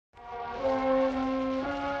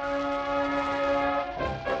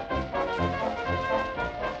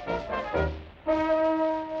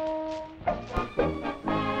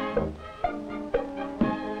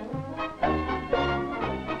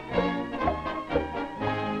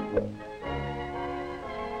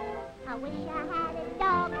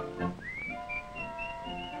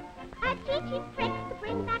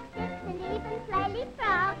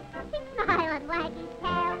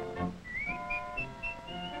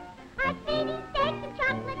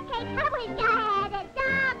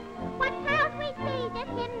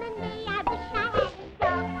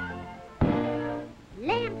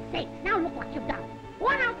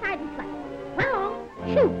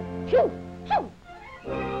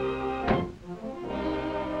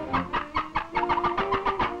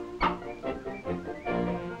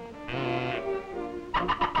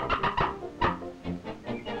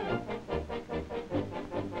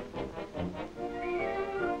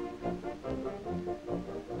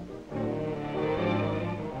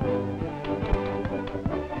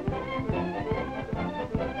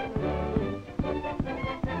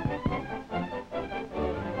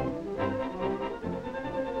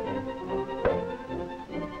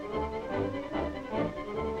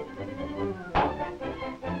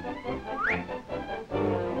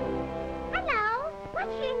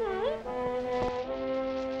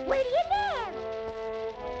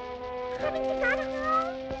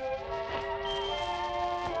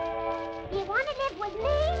with me?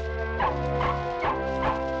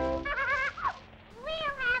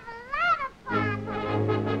 We'll have a lot of fun.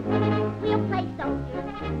 We'll play soldier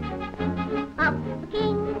of the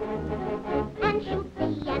king and shoot the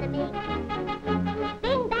enemy.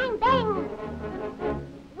 Bing, bang, bang.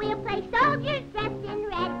 We'll play soldiers dressed in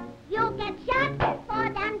red. You'll get shot or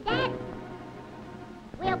them dead.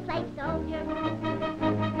 We'll play soldier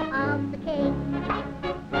of the king.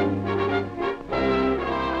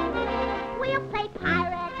 We'll play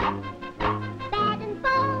pirate, bad and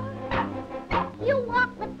bold. You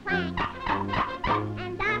walk with planks,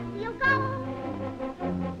 and off you'll go.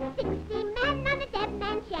 60 men on a dead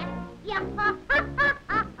man's ship. Yeah, ha, ha, ha,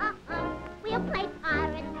 ha, ha, ha. We'll play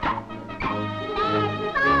pirate, bad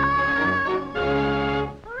and bold.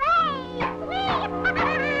 Hooray! Whee!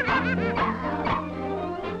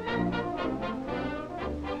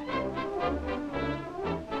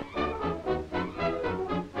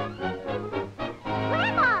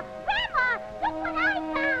 Grandma! Grandma! Look what I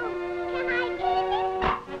found! Can I keep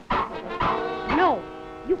it? No,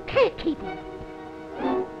 you can't keep him.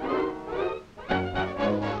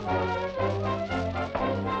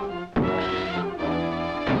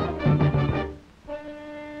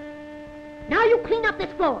 Now you clean up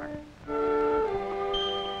this floor.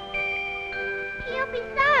 He'll be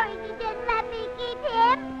sorry you didn't let me keep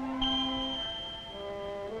him.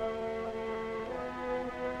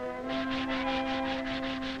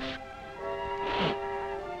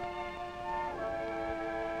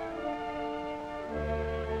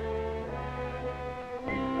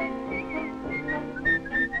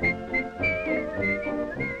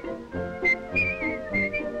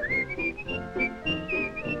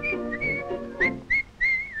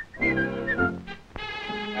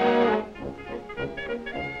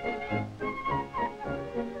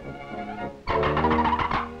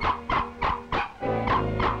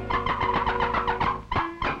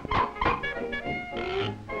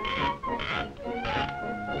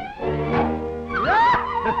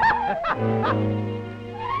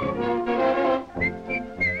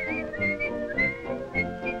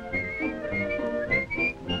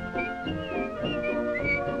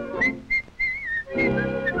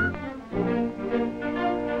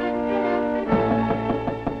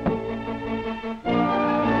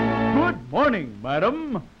 Good morning,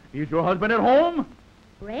 madam. Is your husband at home?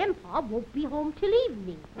 Grandpa won't be home till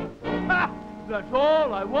evening. Ha! That's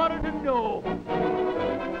all I wanted to know.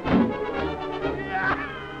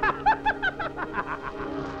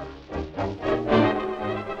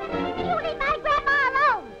 You leave my grandma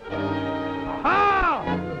alone. Aha!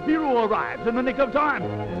 The hero arrives in the nick of time.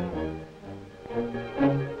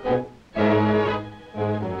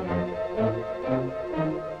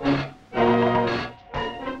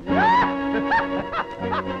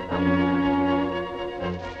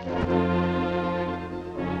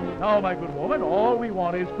 Now, my good woman, all we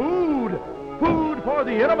want is food. Food for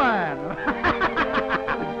the inner man.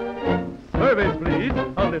 Service, please.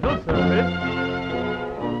 A little service.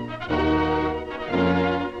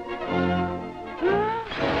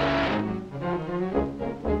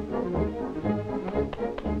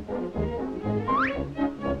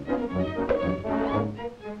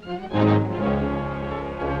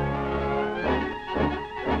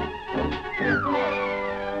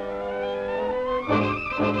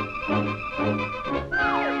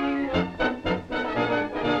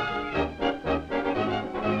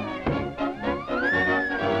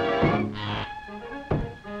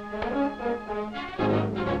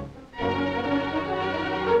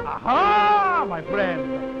 Aha, my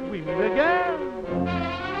friend, we meet again.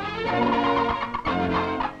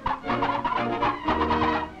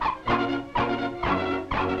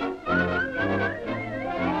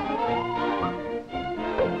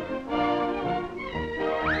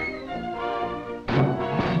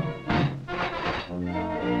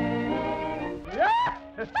 Yeah!